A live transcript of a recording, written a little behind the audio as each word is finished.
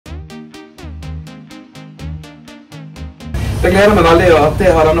Det gleder meg veldig at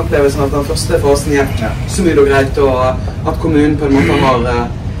det har den opplevelsen at den første fasen gikk så mye og greit, og at kommunen på en måte har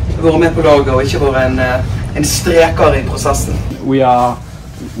vært med på laget og ikke vært en streker I prosessen. We are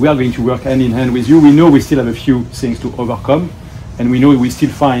going to work hand in hand with you. We know we still have a few things to overcome, and we know we still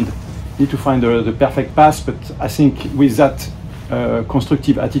need to find the perfect path, but I think with that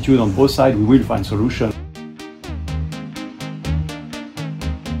constructive attitude on both sides, we will find solutions.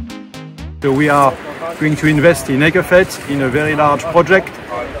 So we are going to invest in Eikefet in a very large project,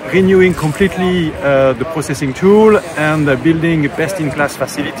 renewing completely the processing tool and building a best-in-class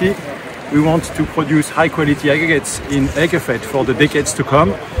facility. We want to produce high-quality aggregates in Eikefet for the decades to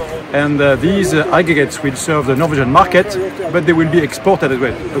come, and these aggregates will serve the Norwegian market, but they will be exported as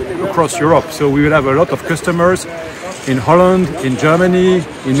well across Europe. So we will have a lot of customers in Holland, in Germany,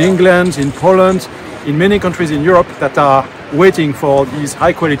 in England, in Poland, in many countries in Europe that are waiting for these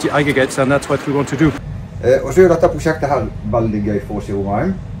high-quality aggregates, and that's what we want to do. Og så dette prosjektet her veldig gøy for oss I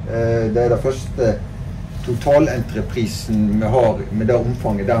Romarheim. Det det første totalentreprisen vi har med det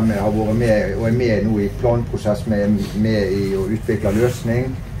omfanget der vi har vært med og med nå I planprosess med I å utvikle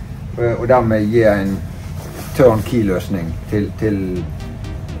løsning, og der vi gir en turnkey-løsning til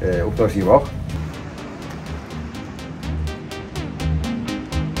oppdragsgiver.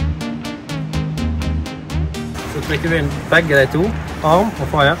 Så trykker vi inn begge de to, arm og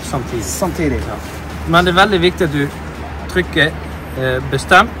fire, samtidig. Ja. Men det veldig viktig at du trykker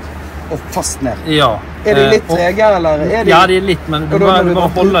bestemt. Og fast ned. Ja. Det litt tregere, eller? Ja, det litt, men du bare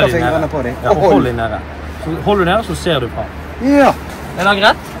holder de nede. Ja, hold de nede. Så holder du nede, så ser du på. Ja. Det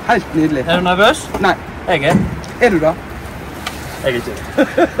greit? Helt nydelig. Du nervøs? Nei. Jeg du da? Jeg ikke.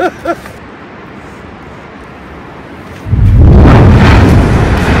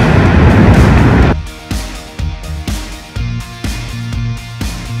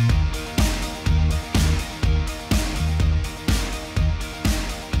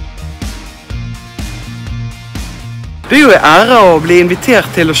 Det jo en ære å bli invitert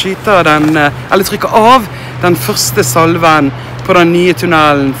til å skyte eller trykke av den første salven på den nye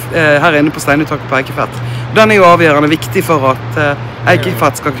tunnelen her inne på steinuttaket på Eikefet. Den jo avgjørende viktig for at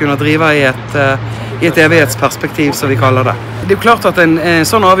Eikefet skal kunne drive I et evighetsperspektiv, som vi kaller det. Det jo klart at en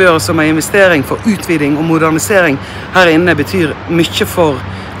sånn avgjørelse med investering for utviding og modernisering her inne betyr mye for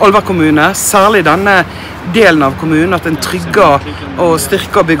Alver kommune, særlig denne delen av kommunen, at en trygger og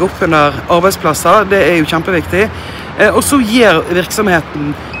styrker og bygger opp under arbeidsplasser. Det jo kjempeviktig. Og så gir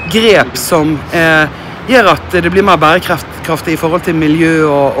virksomheten grep som gjør at det blir mer bærekraftig I forhold til miljø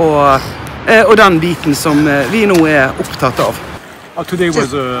og den biten som vi nå opptatt av. Today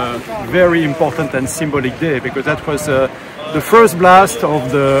was a very important and symbolic day because that was the first blast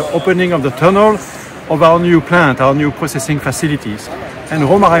of the opening of the tunnel of our new plant, our new processing facilities. And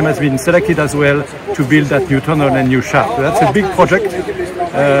Romarheim has been selected as well to build that new tunnel and new shaft. So that's a big project,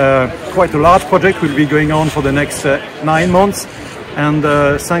 quite a large project, will be going on for the next 9 months. And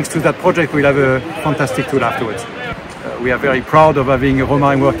thanks to that project, we'll have a fantastic tool afterwards. We are very proud of having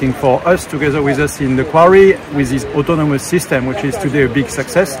Romarheim working for us, together with us in the quarry, with this autonomous system, which is today a big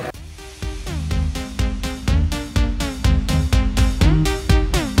success.